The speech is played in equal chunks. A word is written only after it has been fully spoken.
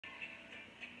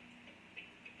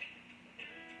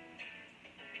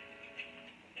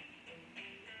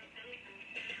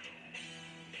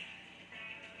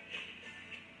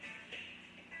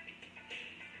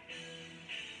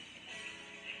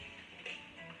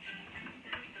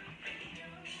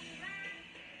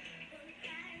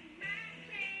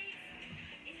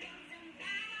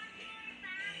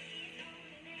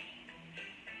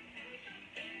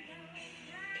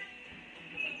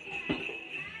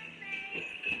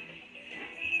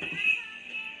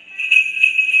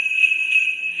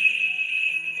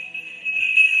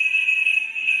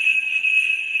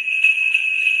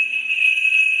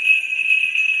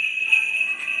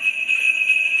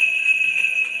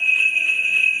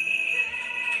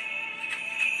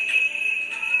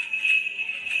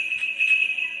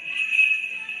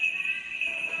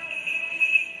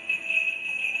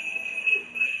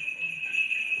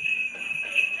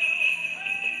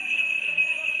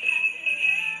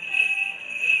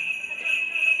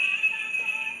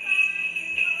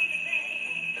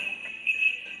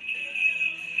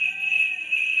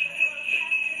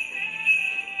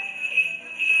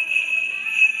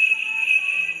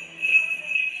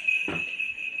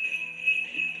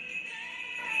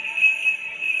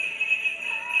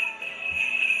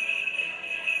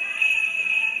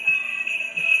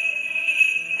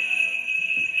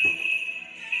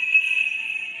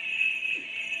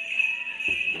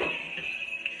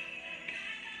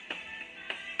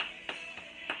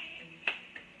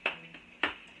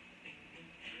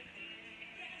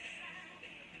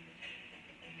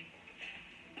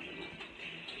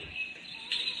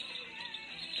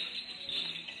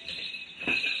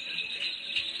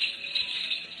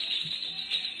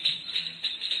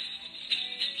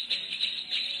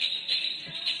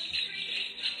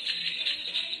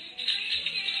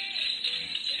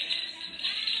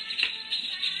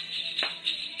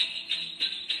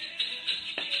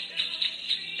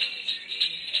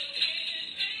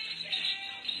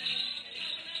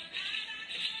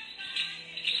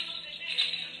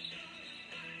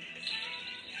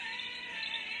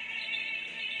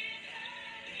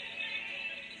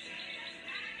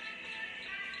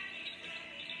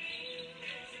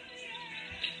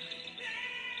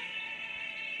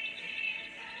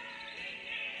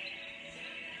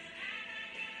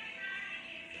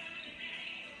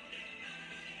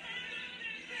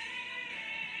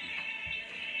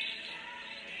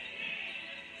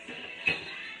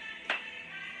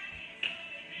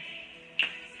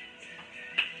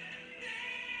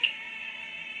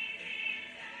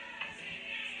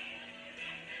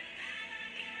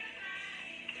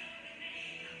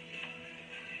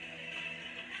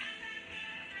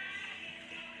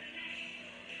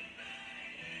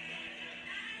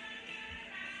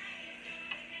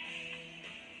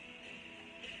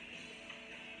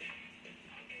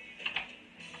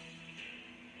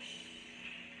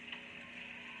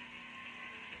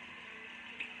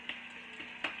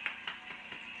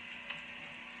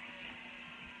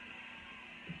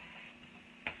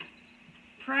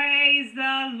Praise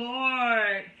the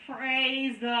Lord.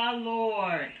 Praise the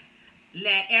Lord.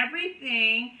 Let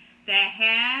everything that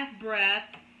hath breath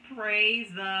praise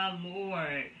the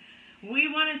Lord. We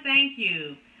want to thank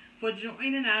you for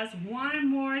joining us one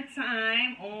more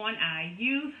time on our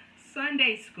Youth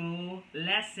Sunday School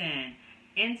Lesson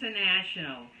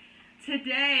International.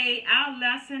 Today, our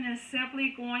lesson is simply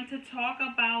going to talk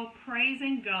about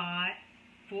praising God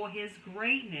for His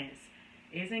greatness.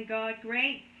 Isn't God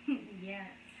great?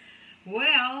 Yes.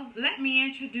 Well, let me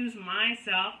introduce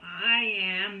myself. I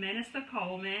am Minister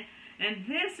Coleman, and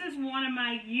this is one of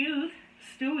my youth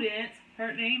students.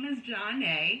 Her name is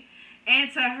Johnny,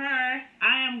 and to her,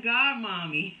 I am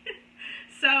Godmommy.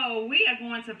 So we are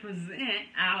going to present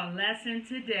our lesson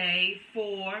today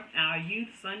for our Youth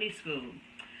Sunday School.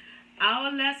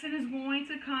 Our lesson is going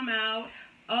to come out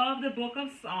of the book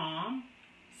of Psalm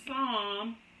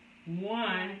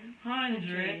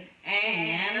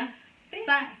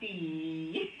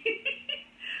 150.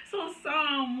 So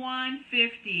Psalm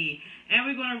 150. And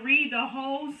we're going to read the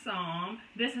whole psalm.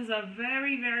 This is a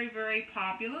very, very, very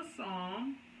popular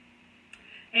psalm.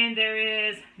 And there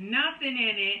is nothing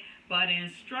in it but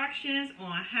instructions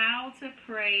on how to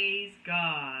praise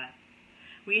God.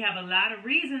 We have a lot of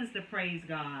reasons to praise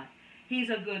God. He's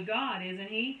a good God, isn't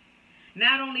He?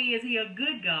 Not only is He a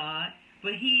good God,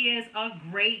 but He is a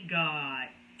great God.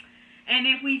 And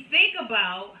if we think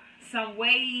about some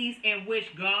ways in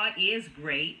which God is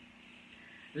great,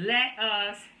 let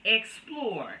us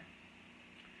explore.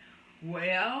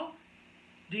 Well,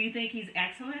 do you think He's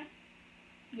excellent?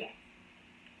 Yes.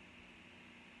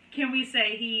 Can we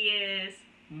say He is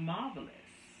marvelous?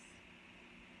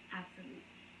 Absolutely.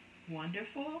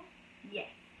 Wonderful? Yes.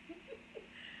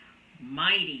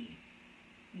 Mighty?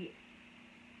 Yes.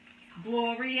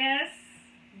 Glorious?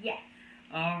 Yes.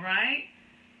 All right.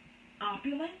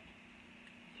 Opulent?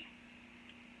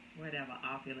 Whatever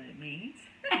opulent means.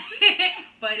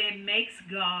 But it makes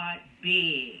God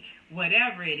big,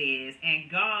 whatever it is. And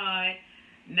God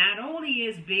not only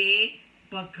is big,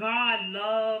 but God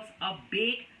loves a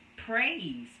big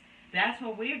praise. That's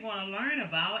what we're going to learn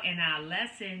about in our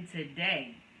lesson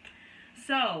today.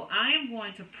 So I am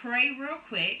going to pray real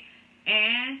quick,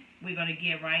 and we're going to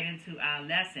get right into our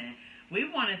lesson. We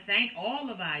want to thank all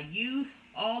of our youth,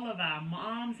 all of our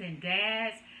moms and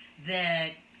dads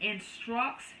that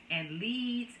instructs and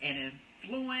leads and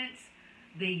influence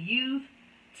the youth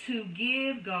to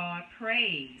give God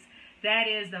praise. That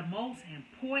is the most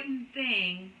important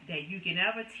thing that you can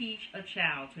ever teach a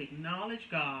child, to acknowledge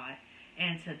God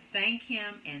and to thank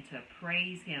Him and to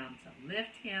praise Him, to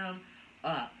lift Him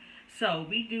up. So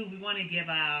we want to give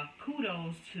our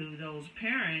kudos to those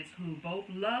parents who both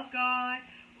love God,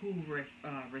 who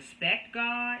respect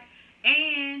God,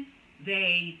 and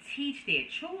they teach their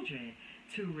children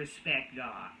to respect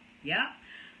God. Yep.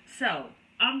 So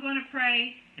I'm going to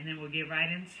pray, and then we'll get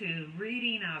right into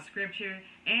reading our scripture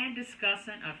and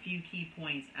discussing a few key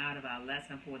points out of our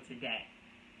lesson for today.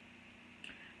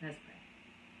 Let's pray.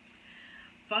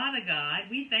 Father God,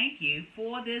 we thank You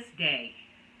for this day.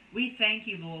 We thank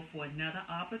You, Lord, for another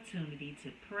opportunity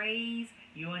to praise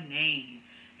Your name.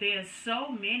 There are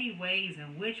so many ways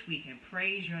in which we can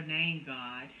praise Your name,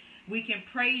 God. We can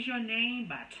praise Your name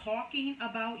by talking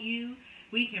about You.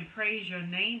 We can praise Your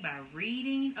name by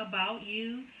reading about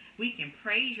You. We can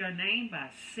praise Your name by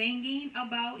singing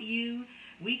about You.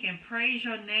 We can praise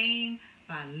Your name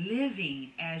by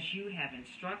living as You have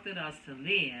instructed us to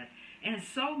live. And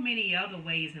so many other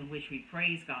ways in which we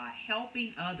praise God,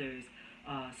 helping others,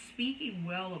 speaking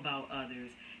well about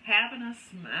others, having a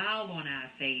smile on our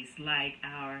face like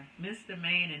our Mr.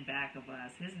 Man in back of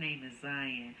us. His name is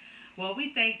Zion. Well,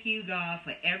 we thank You, God,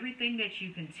 for everything that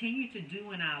You continue to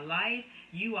do in our life.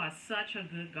 You are such a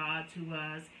good God to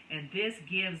us, and this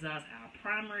gives us our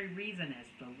primary reason as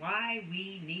to why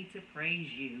we need to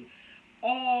praise You.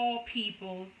 All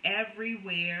people,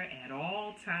 everywhere, at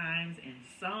all times, in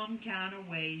some kind of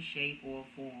way, shape, or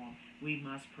form, we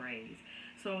must praise.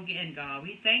 So again, God,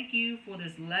 we thank You for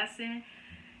this lesson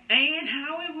and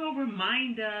how it will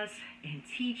remind us and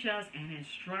teach us and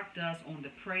instruct us on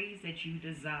the praise that You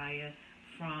desire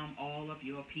from all of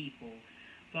Your people.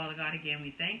 Father God, again,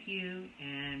 we thank You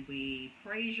and we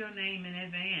praise Your name in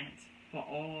advance for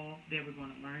all that we're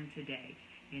going to learn today.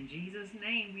 In Jesus'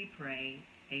 name we pray.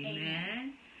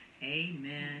 Amen,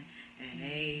 amen, and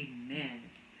amen.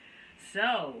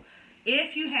 So,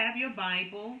 if you have your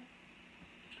Bible,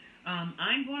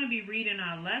 I'm going to be reading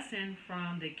our lesson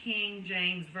from the King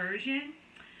James Version.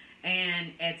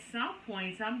 And at some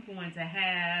points, I'm going to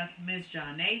have Miss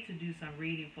Johnny to do some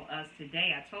reading for us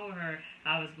today. I told her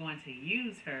I was going to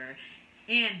use her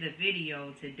in the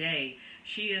video today.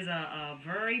 She is a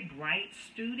very bright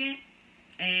student,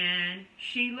 and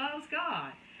she loves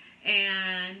God,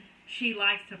 and she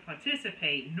likes to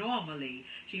participate normally.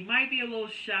 She might be a little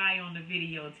shy on the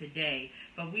video today,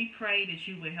 but we pray that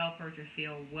you would help her to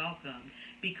feel welcome,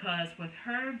 because with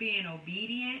her being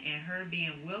obedient and her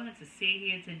being willing to sit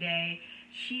here today,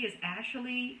 she is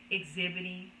actually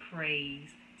exhibiting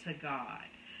praise to God.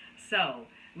 So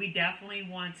we definitely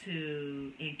want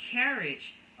to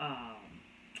encourage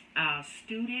our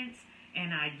students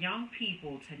and our young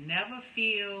people to never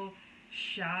feel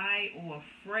shy or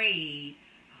afraid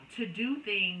to do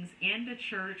things in the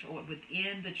church or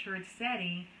within the church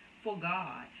setting for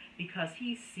God, because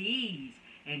he sees,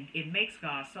 and it makes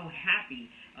God so happy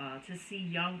to see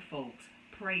young folks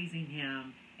praising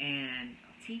him and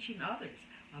teaching others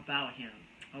about him.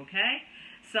 Okay?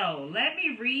 So let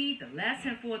me read the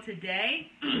lesson for today,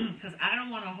 because I don't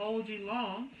want to hold you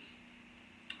long.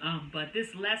 But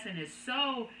this lesson is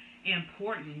so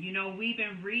important. You know, we've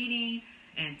been reading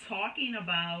and talking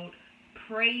about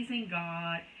praising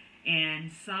God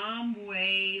in some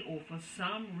way or for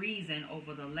some reason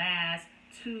over the last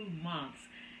 2 months.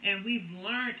 And we've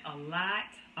learned a lot.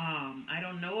 I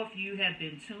don't know if you have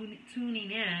been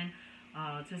tuning in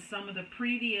to some of the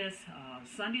previous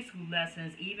Sunday school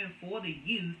lessons, even for the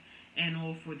youth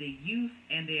or for the youth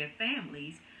and their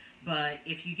families. But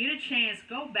if you get a chance,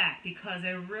 go back, because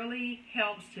it really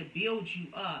helps to build you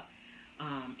up.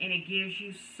 And it gives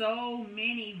you so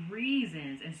many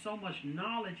reasons and so much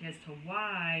knowledge as to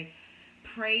why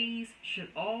praise should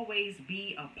always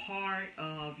be a part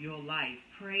of your life.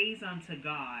 Praise unto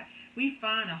God. We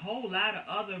find a whole lot of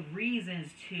other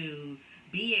reasons to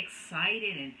be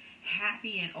excited and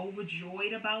happy and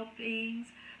overjoyed about things,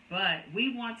 but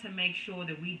we want to make sure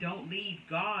that we don't leave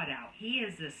God out. He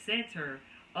is the center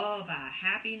of our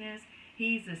happiness.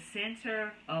 He's the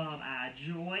center of our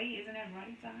joy. Isn't that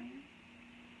right, Zion?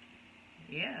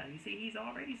 Yeah, you see, he's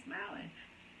already smiling.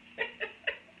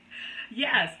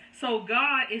 Yes, so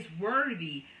God is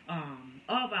worthy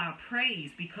of our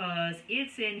praise, because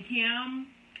it's in him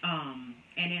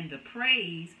and in the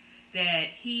praise that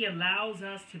he allows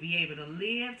us to be able to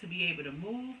live, to be able to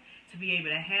move, to be able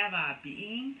to have our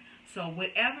being. So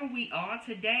whatever we are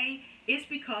today, it's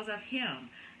because of him.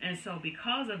 And so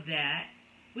because of that,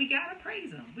 we got to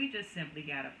praise him. We just simply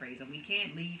got to praise him. We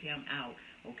can't leave him out,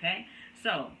 okay?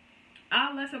 So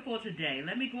our lesson for today,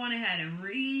 let me go on ahead and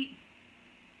read,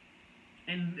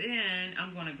 and then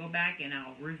I'm going to go back and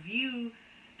I'll review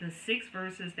the 6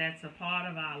 verses that's a part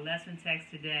of our lesson text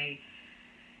today,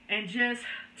 and just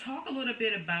talk a little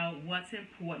bit about what's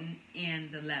important in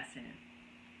the lesson.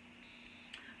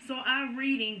 So our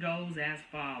reading goes as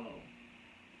follows.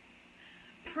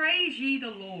 Praise ye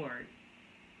the Lord.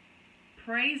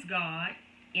 Praise God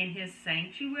in his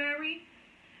sanctuary.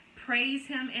 Praise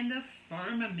him in the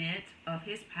firmament of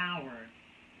his power.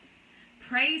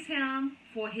 Praise him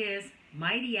for his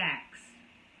mighty acts.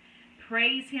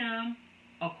 Praise him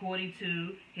according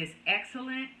to his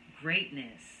excellent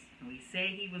greatness. We say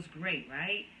he was great,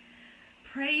 right?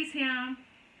 Praise him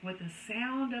with the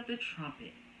sound of the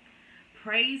trumpet.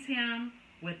 Praise him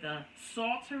with the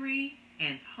psaltery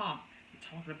and harp.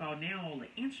 We're talking about now all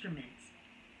the instruments.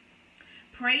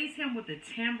 Praise him with the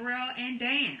timbrel and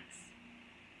dance.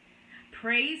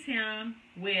 Praise him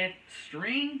with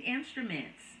stringed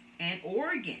instruments and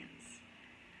organs.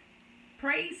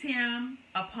 Praise him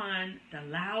upon the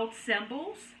loud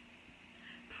cymbals.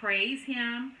 Praise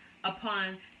him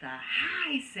upon the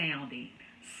high-sounding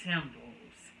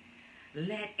cymbals.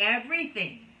 Let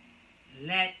everything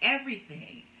that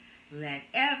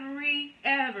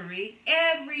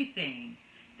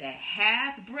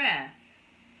hath breath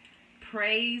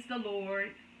praise the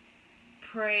Lord.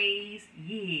 Praise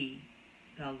ye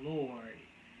the Lord.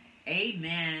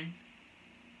 Amen.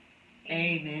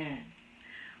 Amen.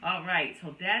 All right,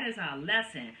 so that is our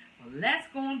lesson. Well, let's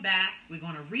go on back. We're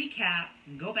going to recap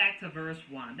and go back to verse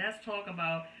 1. Let's talk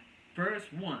about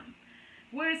verse 1,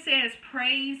 where it says,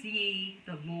 praise ye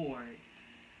the Lord.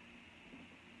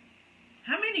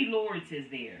 How many Lords is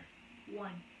there?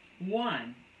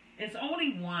 One. It's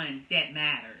only one that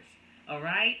matters. All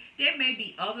right? There may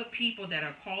be other people that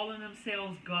are calling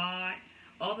themselves God,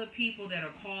 other people that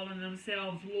are calling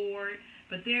themselves Lord,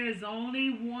 but there is only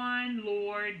one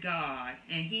Lord God,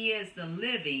 and he is the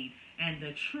living and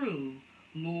the true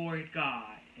Lord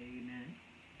God. Amen.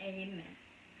 Amen.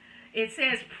 It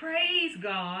says, praise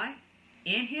God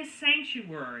in his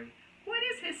sanctuary. What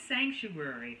is his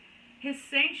sanctuary? His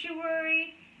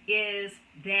sanctuary is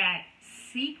that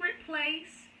secret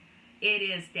place. It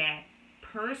is that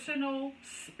personal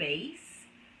space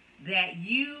that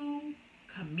you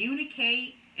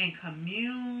communicate and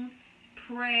commune,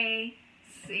 pray,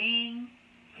 sing,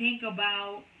 think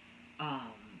about,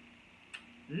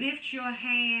 lift your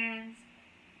hands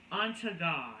unto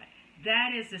God.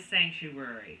 That is the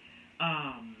sanctuary.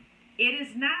 It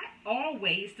is not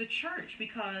always the church,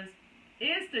 because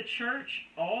is the church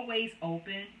always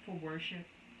open for worship?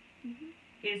 Mm-hmm.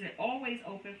 Is it always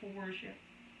open for worship?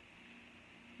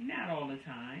 Not all the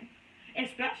time.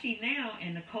 Especially now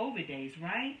in the COVID days,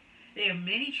 right? There are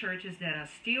many churches that are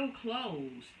still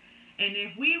closed. And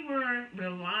if we were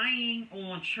relying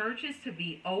on churches to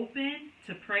be open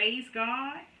to praise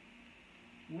God,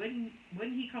 wouldn't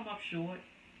he come up short?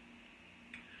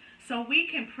 So we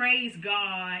can praise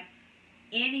God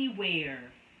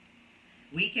anywhere.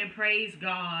 We can praise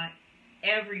God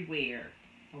everywhere.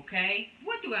 Okay?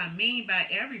 What do I mean by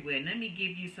everywhere? Let me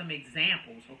give you some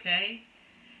examples, okay?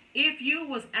 If you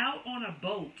was out on a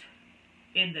boat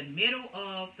in the middle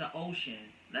of the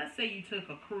ocean, let's say you took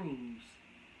a cruise,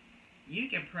 you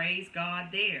can praise God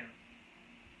there.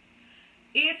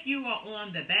 If you are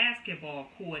on the basketball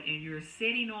court and you're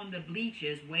sitting on the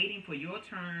bleachers waiting for your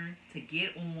turn to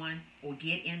get on or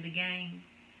get in the game,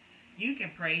 you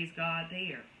can praise God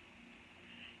there.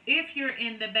 If you're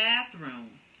in the bathroom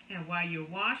and while you're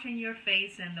washing your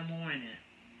face in the morning,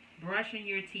 brushing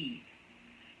your teeth,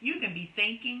 you can be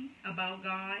thinking about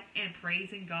God and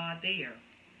praising God there.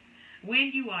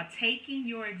 When you are taking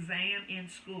your exam in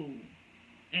school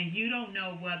and you don't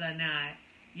know whether or not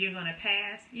you're going to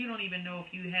pass, you don't even know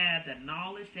if you have the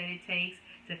knowledge that it takes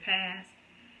to pass,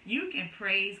 you can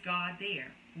praise God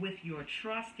there with your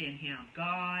trust in Him.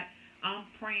 God, I'm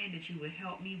praying that you would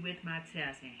help me with my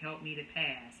test and help me to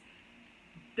pass.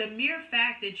 The mere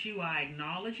fact that you are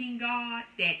acknowledging God,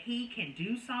 that He can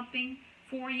do something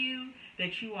for you,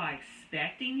 that you are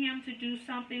expecting Him to do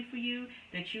something for you,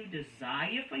 that you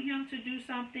desire for Him to do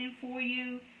something for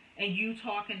you, and you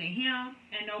talking to Him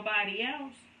and nobody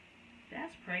else,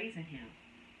 that's praising Him.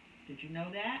 Did you know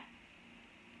that?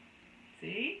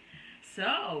 See?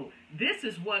 So, this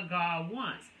is what God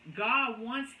wants. God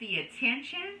wants the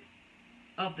attention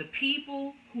of the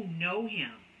people who know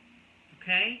Him.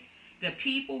 Okay? The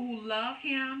people who love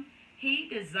Him, He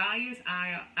desires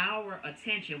our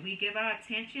attention. We give our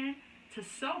attention to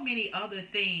so many other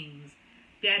things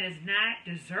that is not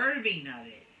deserving of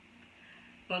it.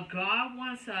 But God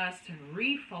wants us to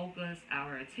refocus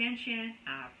our attention,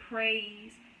 our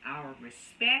praise, our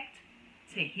respect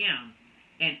to Him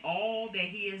and all that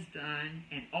He has done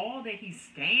and all that He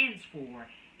stands for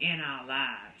in our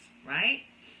lives, right?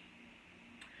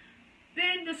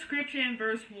 Then the scripture in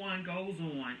verse 1 goes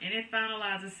on, and it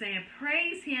finalizes saying,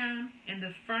 praise Him in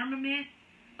the firmament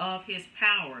of His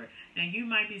power. Now you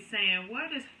might be saying,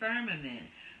 what is firmament?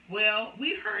 Well,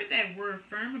 we heard that word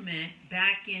firmament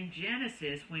back in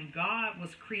Genesis when God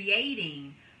was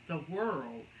creating the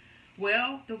world.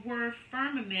 Well, the word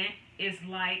firmament is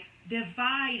like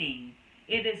dividing.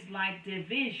 It is like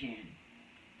division.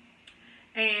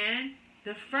 And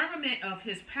the firmament of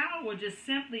His power just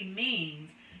simply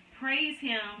means praise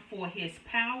Him for His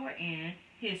power and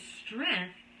His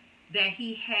strength that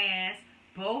He has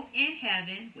both in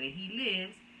heaven, where He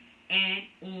lives, and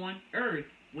on earth,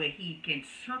 where He can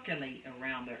circulate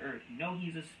around the earth. You know,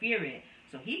 He's a spirit,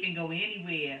 so He can go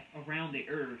anywhere around the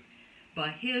earth.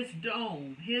 But His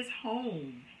dome, His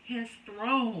home, His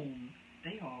throne,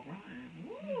 they all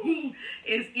rhyme,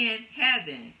 is in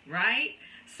heaven, right?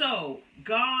 So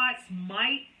God's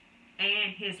might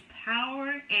and His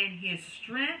power and His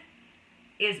strength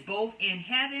is both in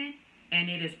heaven and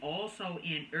it is also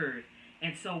in earth.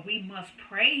 And so we must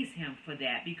praise Him for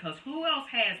that, because who else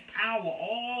has power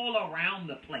all around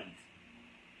the place?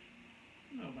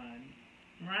 Nobody,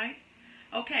 right?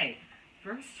 Okay,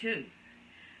 verse 2.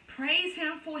 Praise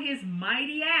Him for His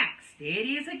mighty acts. There it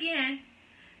is again.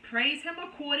 Praise Him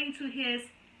according to His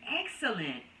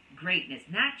excellent greatness.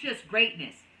 Not just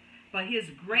greatness, but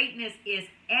His greatness is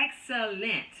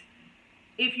excellent.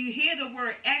 If you hear the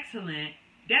word excellent,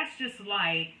 that's just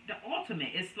like the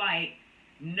ultimate. It's like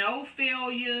no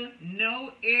failure,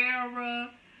 no error,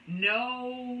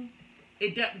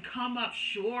 it doesn't come up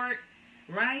short,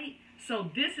 right?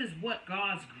 So this is what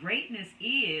God's greatness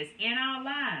is in our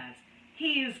lives.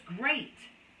 He is great.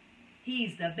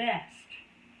 He's the best.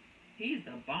 He's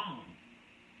the bomb.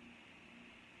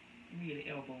 Give me the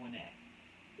elbow on that.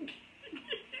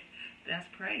 That's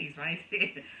praise right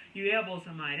there. You elbow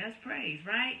somebody, that's praise,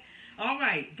 right? All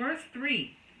right, verse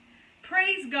 3.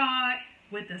 Praise God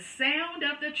with the sound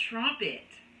of the trumpet.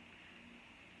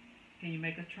 Can you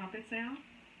make a trumpet sound?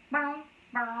 What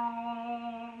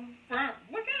kind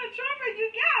of trumpet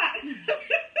you got?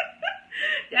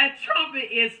 That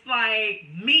trumpet is like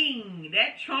mean.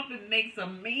 That trumpet makes a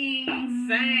mean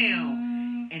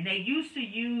sound. And they used to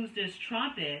use this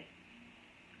trumpet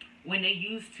when they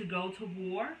used to go to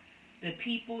war. The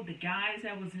people, the guys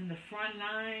that was in the front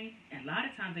line, and a lot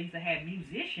of times they used to have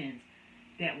musicians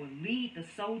that would lead the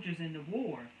soldiers in the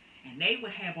war. And they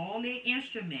would have all their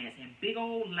instruments and big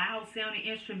old loud sounding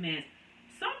instruments.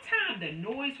 Sometimes the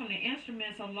noise from the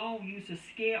instruments alone used to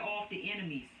scare off the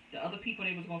enemies, the other people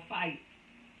they was going to fight.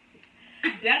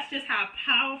 That's just how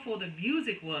powerful the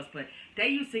music was. But they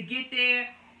used to get there.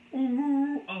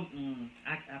 Ooh,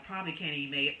 I probably can't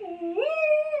even make it. Ooh,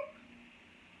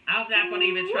 I'm not going to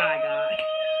even try, God.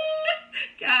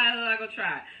 God, I'm not going to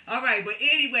try. All right, but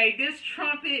anyway, this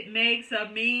trumpet makes a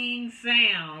mean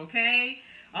sound, okay?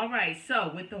 All right,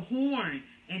 so with the horn,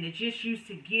 and it just used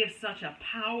to give such a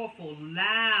powerful,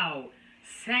 loud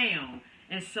sound.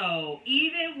 And so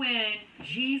even when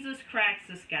Jesus cracks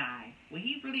the sky, when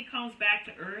he really comes back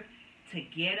to earth to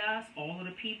get us, all of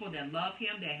the people that love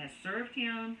him, that has served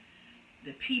him,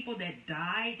 the people that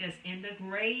died that's in the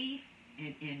grave,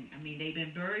 and I mean, they've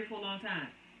been buried for a long time.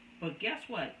 But guess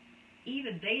what?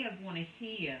 Even they are going to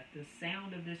hear the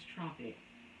sound of this trumpet.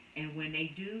 And when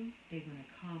they do, they're going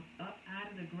to come up out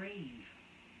of the grave.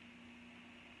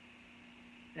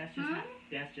 That's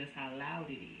just how loud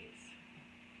it is.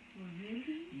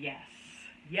 Really? Yes.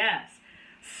 Yes.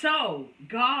 So,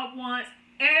 God wants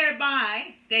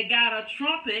everybody that got a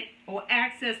trumpet or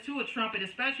access to a trumpet,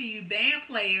 especially you band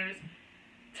players,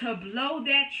 to blow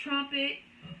that trumpet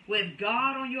with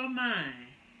God on your mind,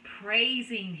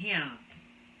 praising him.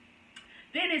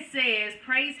 Then it says,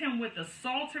 praise him with the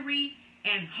psaltery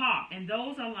and harp. And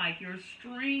those are like your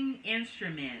string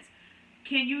instruments.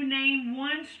 Can you name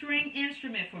one string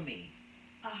instrument for me?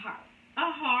 A harp.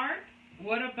 A harp.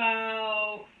 What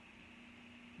about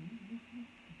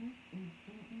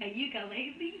A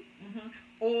ukulele.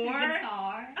 Or A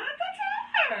guitar.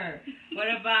 a guitar. What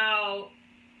about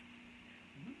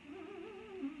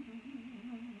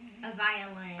A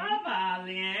violin. a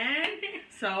violin?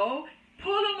 So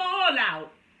pull them all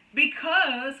out,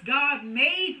 because God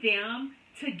made them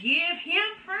to give him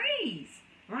praise,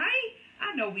 right?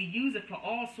 I know we use it for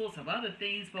all sorts of other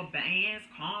things, for bands,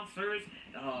 concerts,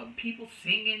 people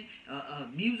singing,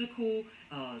 musical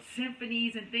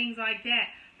symphonies and things like that.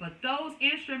 But those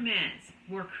instruments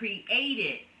were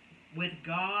created with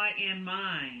God in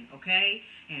mind, okay?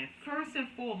 And first and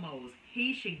foremost,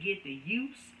 he should get the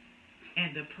use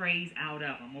and the praise out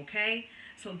of them, okay?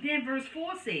 So then verse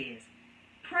 4 says,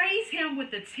 praise him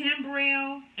with the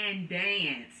timbrel and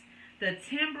dance. The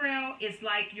timbrel is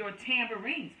like your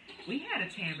tambourines. We had a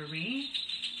tambourine.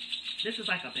 This is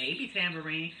like a baby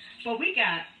tambourine. But we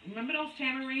got, remember those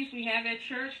tambourines we have at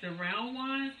church, the round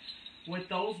ones? With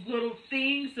those little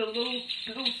things, the little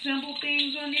cymbal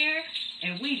things on there.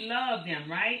 And we love them,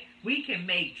 right? We can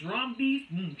make drum beats.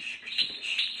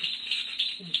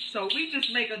 So we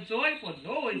just make a joyful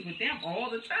noise with them all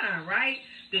the time, right?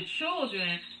 The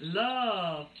children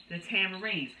love the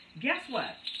tambourines. Guess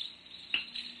what?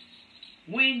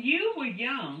 When you were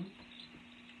young,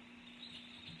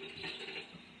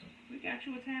 we got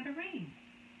you a tambourine.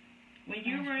 When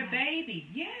you were a baby,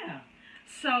 yeah.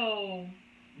 So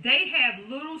they have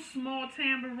little small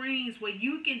tambourines where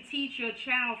you can teach your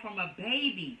child from a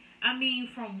baby. I mean,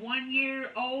 from 1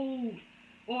 year old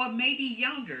or maybe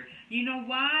younger. You know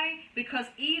why? Because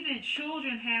even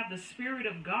children have the Spirit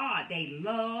of God. They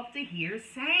love to hear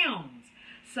sounds.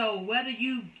 So whether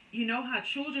you know how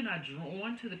children are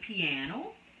drawn to the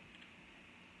piano,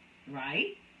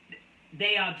 right?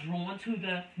 They are drawn to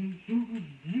the,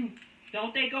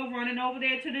 don't they go running over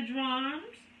there to the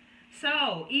drums?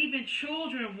 So even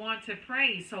children want to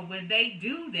praise. So when they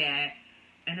do that,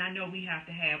 and I know we have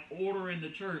to have order in the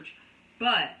church,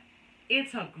 but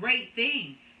it's a great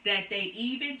thing that they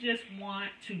even just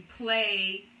want to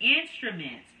play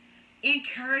instruments.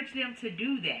 Encourage them to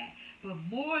do that. But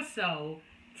more so,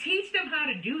 teach them how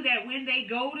to do that when they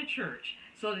go to church,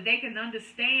 so that they can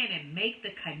understand and make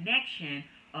the connection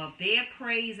of their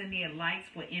praise and their likes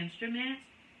for instruments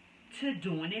to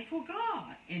doing it for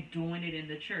God and doing it in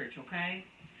the church, okay?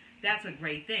 That's a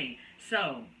great thing.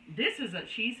 So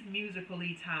she's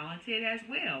musically talented as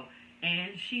well.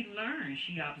 And she learned,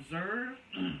 she observed,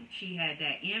 she had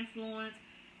that influence,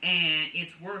 and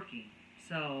it's working.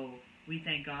 So we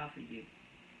thank God for you.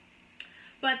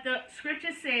 But the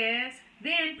scripture says,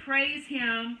 then praise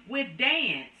him with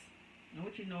dance. Now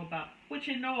what you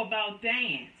know about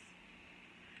dance?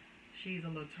 She's a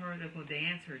liturgical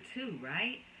dancer too,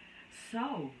 right?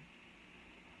 So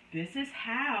this is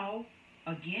how,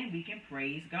 again, we can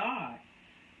praise God.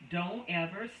 don't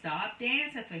ever stop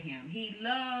dancing for him. He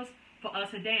loves for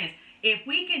us to dance. If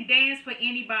we can dance for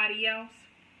anybody else,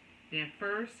 then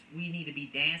first we need to be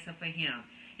dancing for him.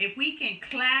 If we can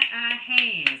clap our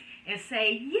hands and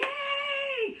say,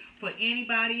 yay, for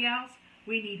anybody else,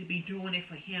 we need to be doing it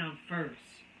for him first.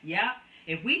 Yep.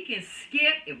 If we can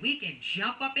skip, if we can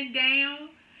jump up and down,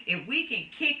 if we can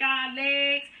kick our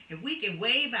legs, if we can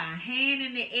wave our hand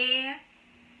in the air,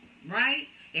 right?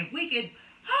 If we can,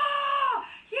 oh,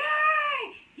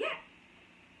 yay, yeah.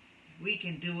 We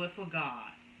can do it for God.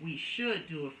 We should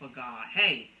do it for God.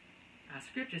 Hey, our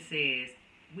scripture says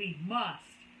we must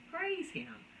praise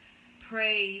him.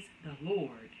 Praise the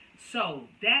Lord. So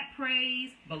that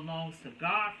praise belongs to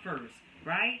God first,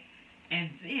 right?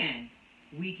 And then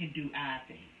we can do our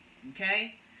thing,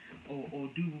 okay? Or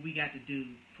do what we got to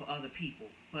do for other people.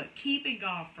 But keeping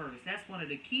God first, that's one of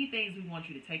the key things we want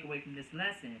you to take away from this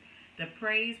lesson. The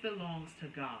praise belongs to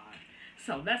God.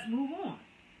 So let's move on.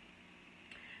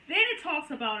 Then it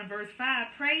talks about in verse 5,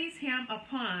 praise him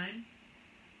upon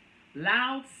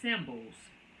loud cymbals.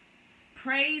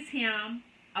 Praise him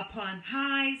upon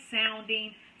high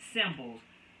sounding cymbals.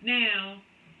 Now,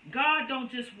 God don't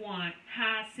just want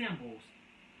high cymbals.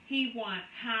 He wants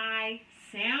high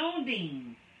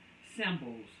sounding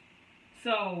cymbals.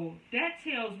 So that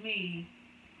tells me,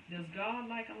 does God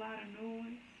like a lot of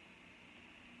noise?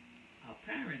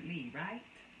 Apparently, right?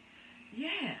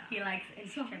 Yeah. He likes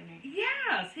instruments.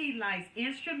 Yes, he likes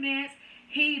instruments.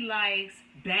 He likes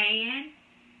band.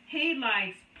 He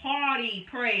likes party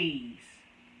praise.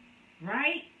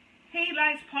 Right? He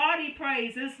likes party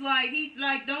praise. It's like,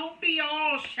 don't be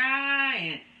all shy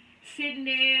and sitting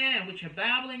there with your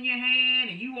Bible in your hand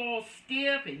and you all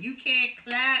stiff and you can't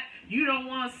clap. You don't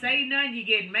want to say nothing. You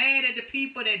get mad at the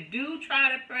people that do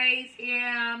try to praise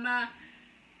him.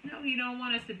 No, he don't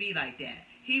want us to be like that.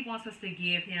 He wants us to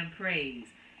give him praise.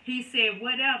 He said,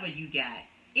 whatever you got,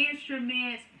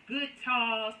 instruments,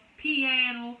 guitars,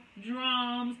 piano,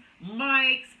 drums,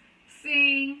 mics,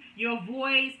 sing, your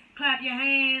voice, clap your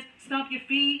hands, stomp your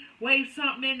feet, wave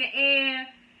something in the air.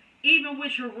 Even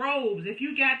with your robes, if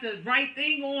you got the right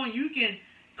thing on, you can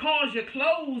cause your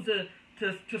clothes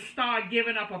to start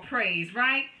giving up a praise,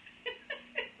 right?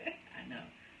 I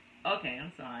know. Okay,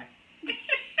 I'm sorry.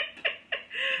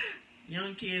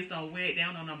 Young kids don't wear it. They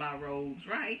don't know about robes,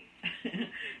 right?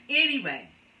 Anyway,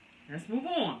 let's move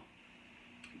on.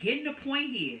 Getting the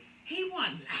point here. He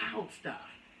wants loud stuff.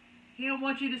 He don't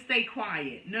want you to stay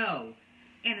quiet. No.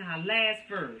 In our last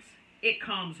verse, it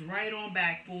comes right on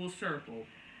back full circle.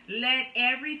 Let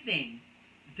everything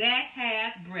that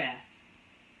hath breath.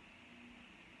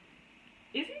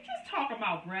 Is he just talking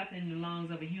about breath in the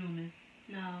lungs of a human?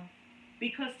 No.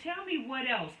 Because tell me what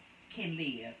else can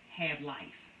live, have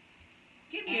life.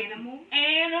 Give me Animals.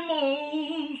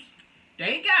 Animals.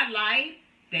 They got life.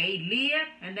 They live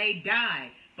and they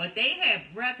die. But they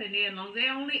have breath in their lungs.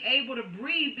 They're only able to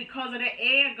breathe because of the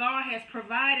air God has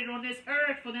provided on this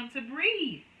earth for them to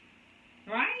breathe.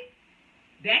 Right?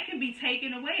 That can be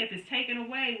taken away. If it's taken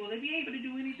away, will it be able to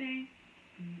do anything?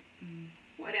 Mm-mm.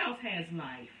 What else has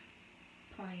life?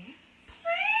 Plants.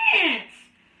 Plants!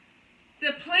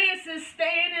 The plants is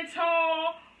standing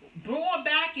tall, growing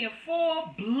back and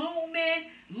forth, blooming,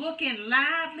 looking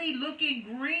lively,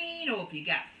 looking green. Or if you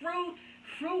got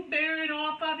fruit bearing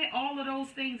off of it, all of those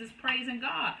things is praising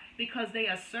God because they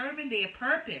are serving their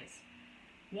purpose.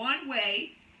 One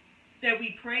way that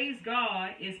we praise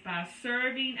God is by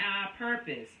serving our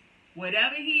purpose.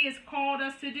 Whatever he has called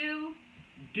us to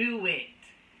do it.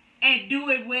 And do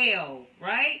it well,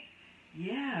 right?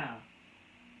 Yeah.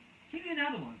 Give me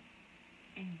another one.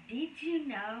 And did you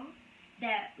know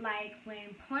that, like,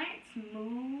 when plants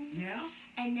move Yeah.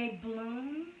 and they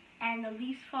bloom and the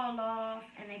leaves fall off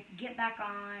and they get back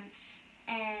on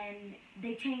and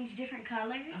they change different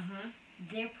colors,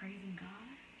 they're praising God?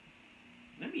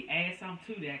 Let me add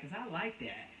something to that because I like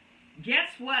that. Guess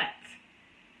what?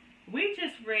 We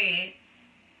just read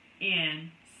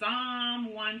in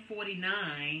Psalm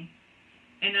 149,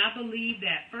 and I believe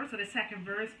that first or the second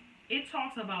verse, it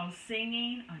talks about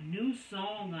singing a new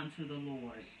song unto the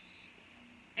Lord.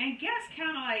 And guess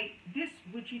kind of like this,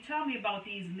 what you tell me about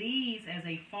these leaves as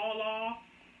they fall off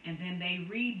and then they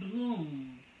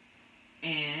rebloom.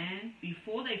 And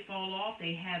before they fall off,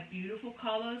 they have beautiful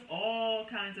colors, all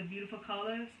kinds of beautiful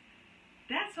colors.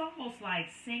 That's almost like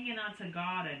singing unto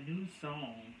God a new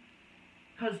song.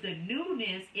 Because the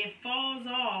newness, it falls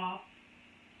off,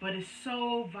 but it's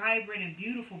so vibrant and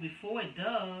beautiful before it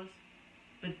does.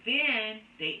 But then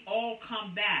they all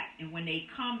come back. And when they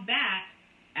come back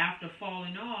after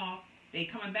falling off, they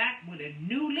coming back with a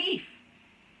new leaf.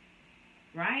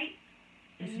 Right?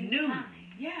 It's new. Time.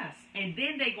 Yes. And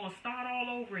then they're going to start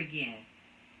all over again.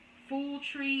 Full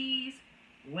trees,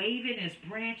 waving its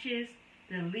branches,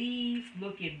 the leaves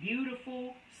looking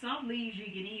beautiful. Some leaves you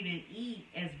can even eat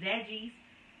as veggies.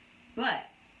 But,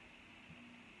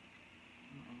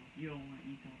 you don't want to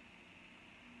eat them.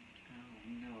 I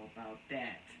don't know about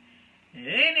that.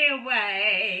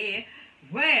 Anyway,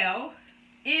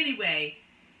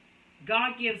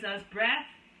 God gives us breath.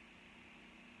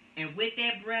 And with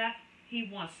that breath, he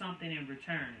wants something in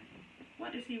return.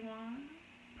 What does he want?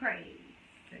 Praise.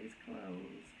 Case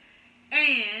closed.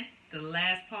 And the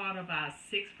last part of our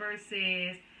 6th verse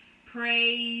says,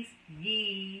 praise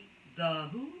ye the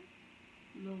who?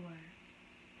 Lord.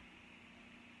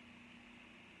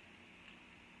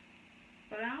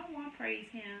 But I don't want to praise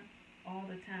him all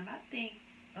the time. I think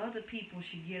other people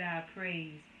should get our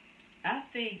praise. I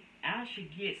think I should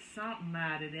get something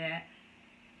out of that.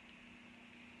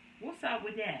 What's up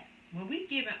with that? When we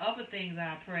giving other things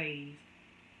our praise,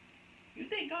 you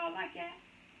think God like that?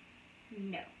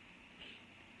 No.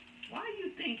 Why do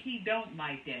you think he don't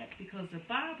like that? Because the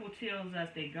Bible tells us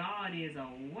that God is a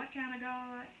what kind of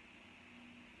God?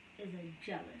 Is a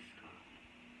jealous God.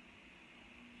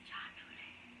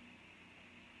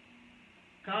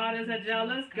 God is a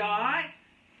jealous God?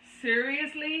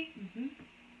 Seriously? Mm-hmm.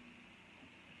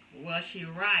 Well, she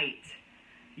right.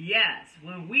 Yes,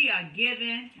 when we are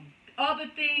giving other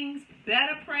things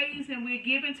better praise than we're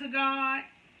giving to God,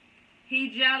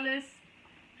 he jealous.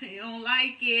 He don't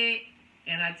like it.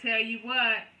 And I tell you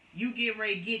what, you get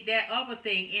ready to get that other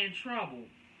thing in trouble.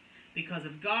 Because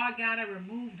if God got to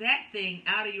remove that thing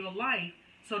out of your life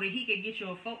so that he can get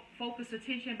your focused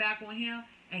attention back on him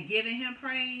and giving him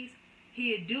praise,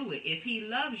 he'll do it. If he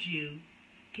loves you,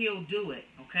 he'll do it,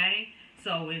 okay?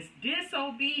 So it's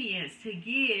disobedience to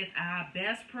give our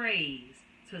best praise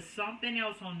to something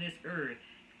else on this earth.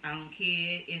 I don't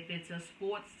care if it's a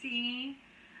sports team.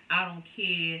 I don't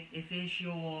care if it's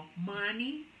your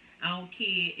money. I don't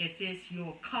care if it's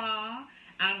your car.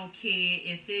 I don't care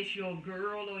if it's your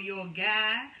girl or your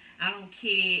guy. I don't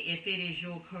care if it is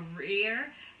your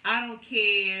career. I don't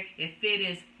care if it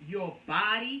is your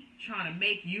body trying to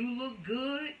make you look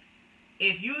good.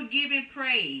 If you're giving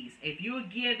praise, if you're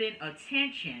giving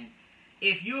attention,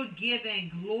 if you're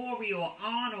giving glory or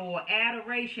honor or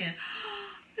adoration,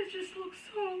 it just looks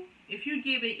so. If you're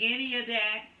giving any of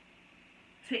that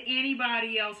to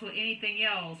anybody else or anything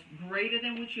else greater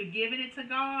than what you're giving it to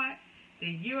God,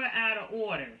 then you're out of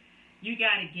order. You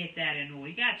got to get that in order.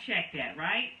 You got to check that,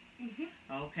 right?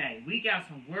 Mm-hmm. Okay, we got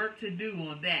some work to do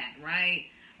on that, right?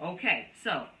 Okay,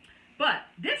 so, but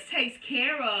this takes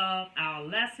care of our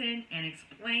lesson and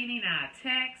explaining our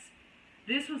text.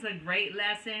 This was a great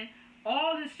lesson.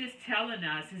 All this just telling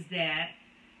us is that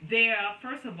there are,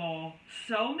 first of all,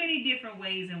 so many different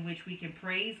ways in which we can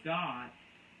praise God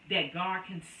that God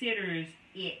considers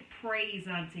it praise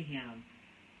unto him.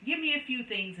 Give me a few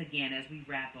things again as we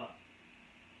wrap up.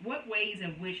 What ways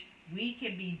in which we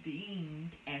can be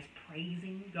deemed as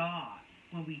praising God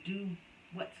when we do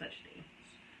what such things?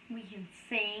 We can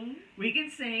sing. We can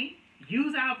sing.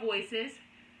 Use our voices.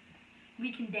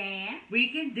 We can dance. We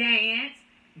can dance.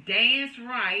 Dance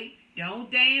right.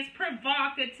 Don't dance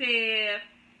provocative.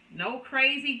 No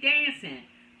crazy dancing.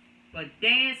 But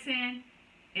dancing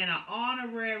in an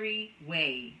honorary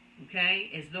way.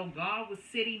 Okay? As though God was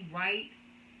sitting right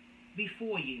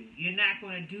before you. You're not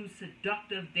going to do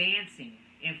seductive dancing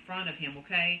in front of him,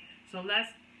 okay? So let's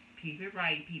keep it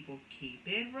right, people. Keep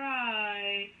it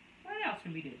right. What else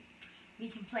can we do? We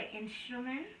can play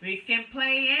instruments. We can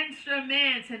play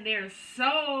instruments, and there's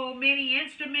so many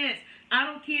instruments. I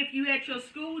don't care if you at your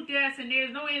school desk and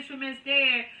there's no instruments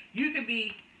there. You can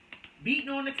be beating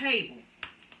on the table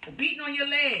or beating on your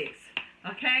legs,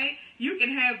 okay? You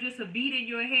can have just a beat in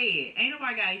your head. Ain't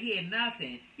nobody got to hear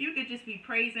nothing. You could just be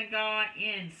praising God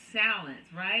in silence,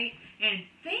 right? And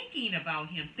thinking about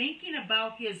him, thinking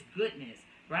about his goodness,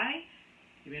 right?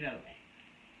 Give me another way.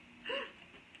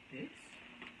 This.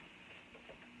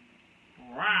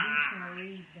 You can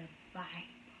read the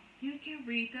Bible. You can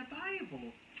read the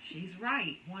Bible. She's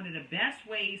right. One of the best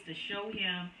ways to show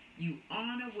him you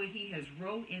honor what he has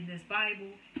wrote in this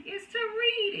Bible is to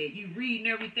read it. You reading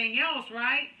everything else,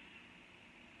 right?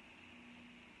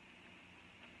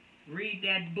 Read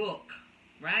that book,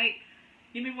 right?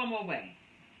 Give me one more way.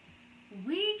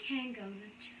 We can go to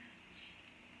church.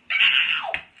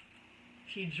 Ow!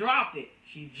 She dropped it.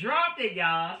 She dropped it,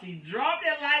 y'all. She dropped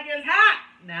it like it's hot.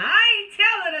 Now, I ain't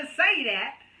telling her to say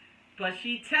that, but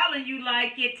she telling you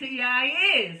like it to y'all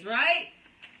is, right?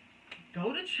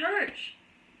 Go to church.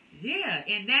 Yeah,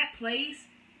 in that place,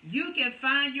 you can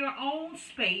find your own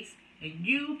space and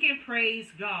you can praise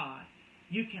God.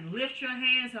 You can lift your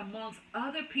hands amongst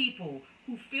other people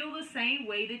who feel the same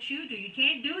way that you do. You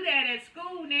can't do that at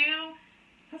school now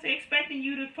because they're expecting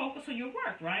you to focus on your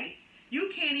work, right?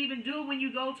 You can't even do it when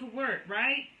you go to work,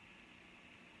 right?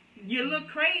 You look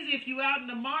crazy if you're out in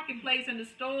the marketplace, in the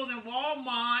stores, in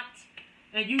Walmart,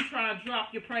 and you try to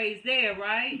drop your praise there,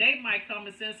 right? They might come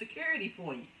and send security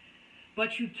for you.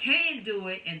 But you can do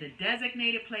it in the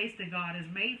designated place that God has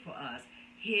made for us,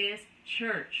 His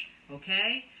church,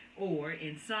 okay? Or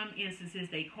in some instances,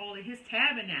 they call it His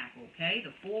tabernacle, okay?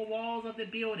 The four walls of the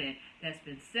building that's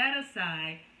been set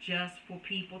aside just for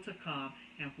people to come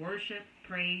and worship,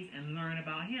 praise, and learn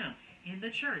about Him in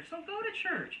the church. So go to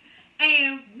church.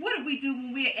 And what do we do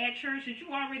when we're at church? Did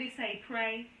you already say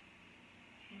pray?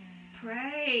 Yeah.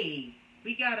 Pray.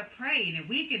 We got to pray. And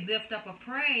we can lift up a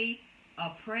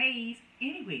praise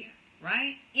anywhere,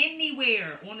 right?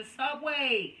 Anywhere. On the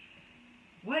subway.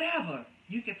 Whatever.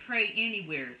 You can pray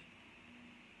anywhere.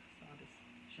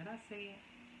 Should I say it?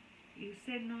 You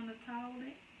sitting on the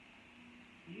toilet?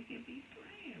 You can be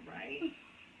praying, right?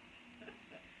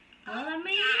 Well, I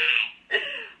mean...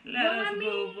 Let us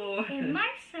move on. It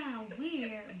might sound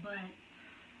weird, but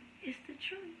it's the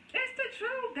truth. It's the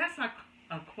truth. That's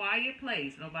a quiet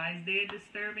place. Nobody's there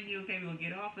disturbing you. Okay, we're going to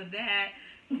get off of that.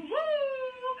 Woo!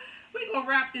 We're going to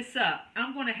wrap this up.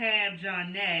 I'm going to have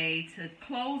Johnay to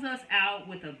close us out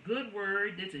with a good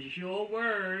word. This is your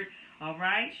word. All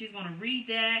right? She's going to read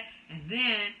that, and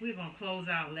then we're going to close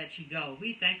out and let you go.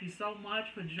 We thank you so much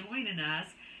for joining us.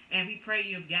 And we pray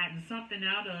you've gotten something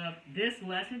out of this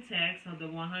lesson text of the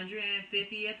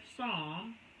 150th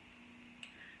Psalm.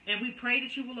 And we pray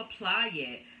that you will apply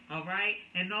it, all right?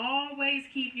 And always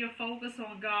keep your focus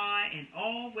on God and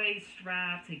always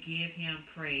strive to give Him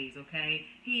praise, okay?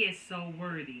 He is so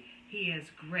worthy. He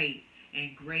is great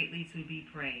and greatly to be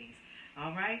praised,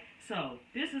 all right? So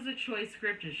this is a choice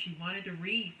scripture she wanted to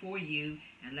read for you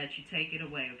and let you take it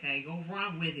away, okay? Go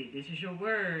run with it. This is your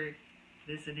word.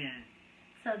 Listen in.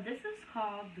 So this is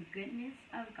called the goodness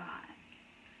of God.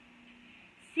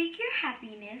 Seek your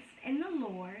happiness in the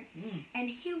Lord, and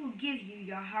He will give you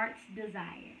your heart's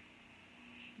desire.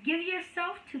 Give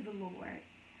yourself to the Lord.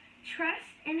 Trust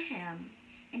in Him,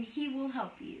 and He will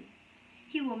help you.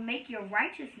 He will make your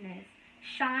righteousness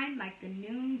shine like the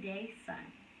noonday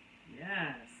sun.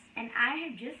 Yes. And I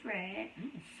have just read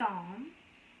Psalm,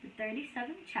 the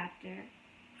 37th chapter,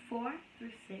 4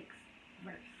 through 6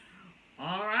 verse.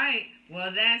 All right.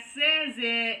 Well, that says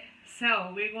it.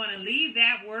 So we're going to leave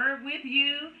that word with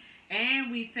you. And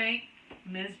we thank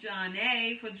Miss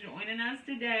Johnay for joining us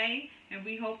today. And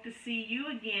we hope to see you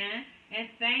again. And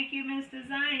thank you, Mr.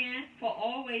 Zion, for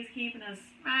always keeping a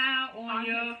smile on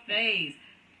your face.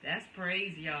 That's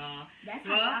praise, y'all. That's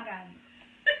how y'all got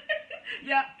it.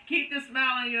 Yep. Keep the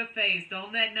smile on your face.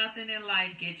 Don't let nothing in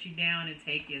life get you down and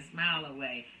take your smile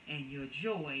away and your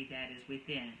joy that is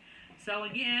within. So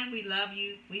again, we love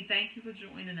you. We thank you for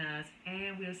joining us.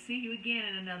 And we'll see you again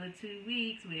in another 2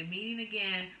 weeks. We're meeting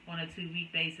again on a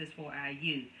 2-week basis for our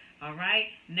youth. All right?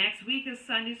 Next week is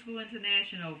Sunday School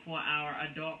International for our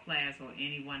adult class or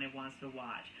anyone that wants to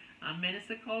watch. I'm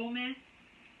Minister Coleman.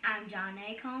 I'm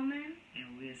Johnay Coleman.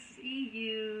 And we'll see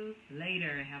you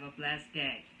later. Have a blessed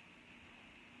day.